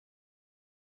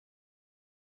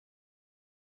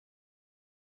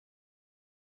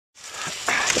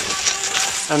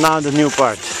And now the new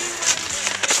part.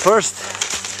 First,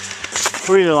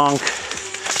 really long,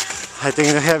 I think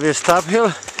the heaviest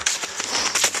uphill.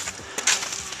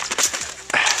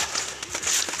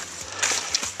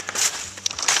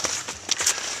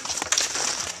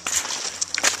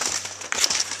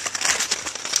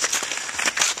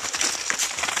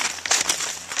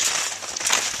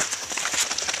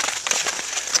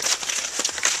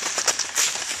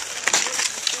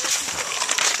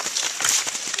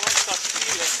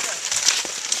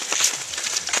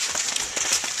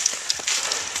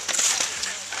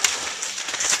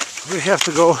 We have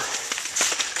to go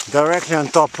directly on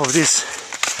top of this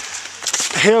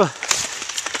hill.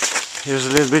 Here's a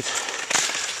little bit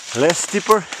less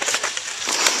steeper,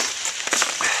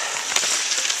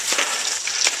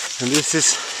 and this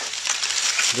is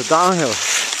the downhill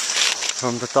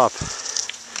from the top.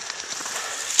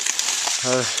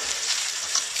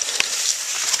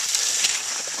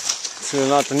 It's really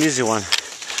not an easy one,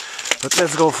 but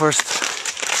let's go first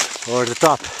over the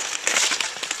top.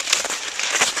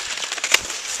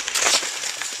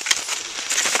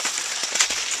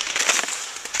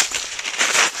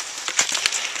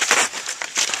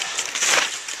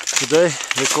 Today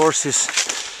the course is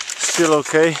still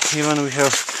okay, even we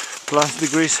have plus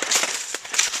degrees.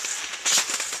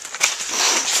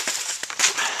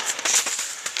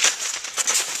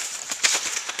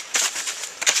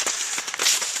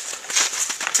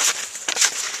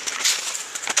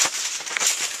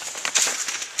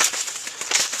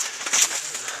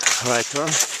 Right turn.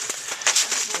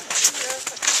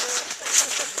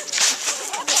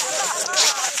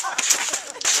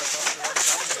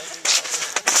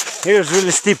 Here's really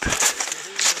steep.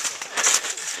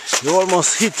 You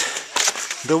almost hit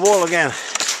the wall again.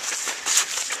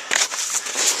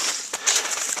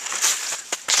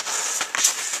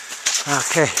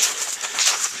 Okay, a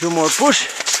few more push,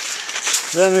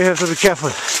 then we have to be careful.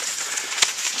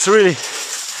 It's really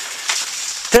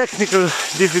technical,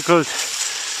 difficult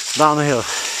downhill.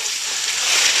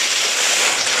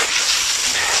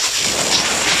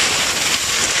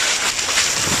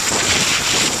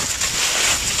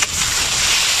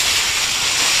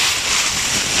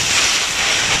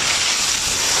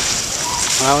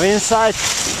 Now inside,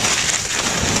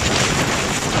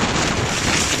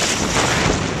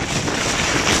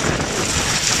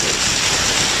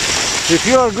 if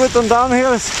you are good on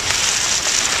downhills,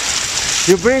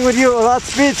 you bring with you a lot of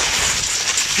speed,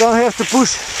 don't have to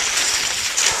push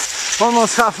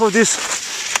almost half of this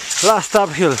last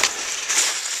uphill.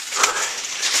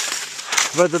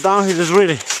 But the downhill is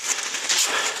really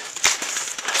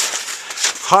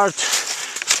hard,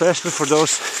 especially for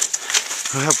those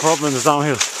who have problems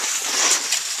downhill.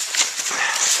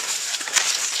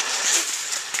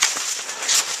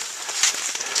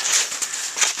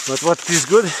 But what is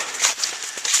good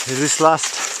is this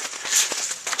last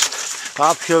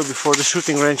uphill before the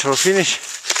shooting range or finish,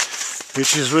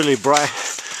 which is really bright,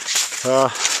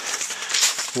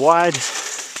 wide,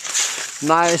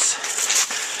 nice,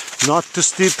 not too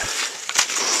steep.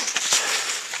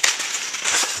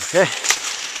 Okay,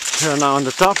 we are now on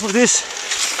the top of this.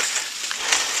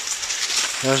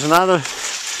 There's another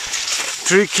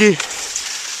tricky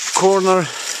corner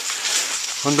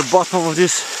on the bottom of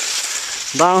this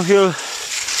downhill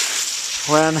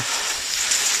when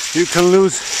you can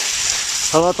lose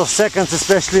a lot of seconds,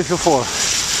 especially if you fall.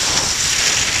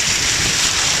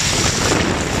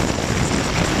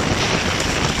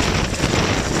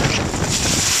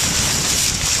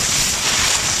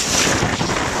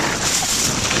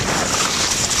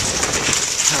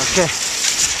 Okay.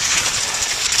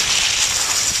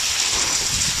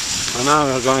 And now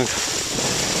we are going to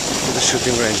the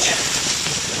shooting range.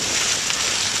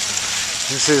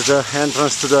 This is the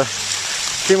entrance to the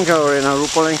team gallery in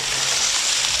Ruhpolding.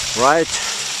 Right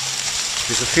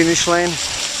is the finish lane,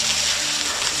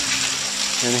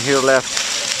 and here left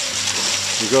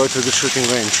you go to the shooting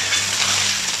range.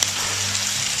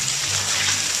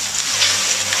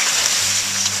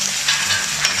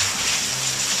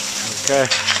 Okay.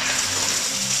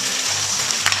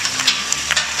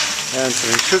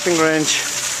 Entering shooting range,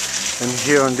 and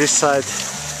here on this side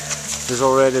is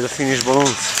already the finished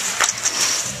balloons.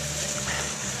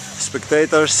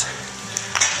 Spectators,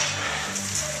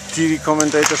 TV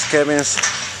commentators' cabins,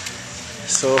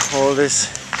 so all these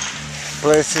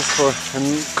places for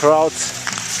crowds.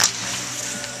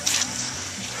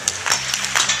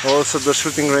 Also the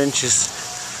shooting range is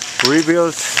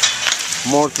rebuilt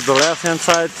more to the left hand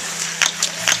side.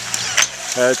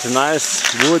 It's a nice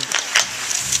wood.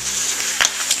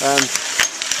 And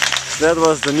that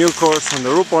was the new course on the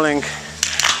Ruhpolding.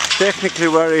 Technically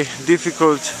very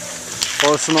difficult,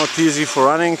 also not easy for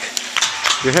running.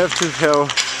 You have to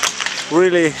have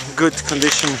really good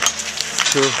condition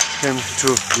to him to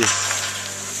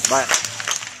this. Bye.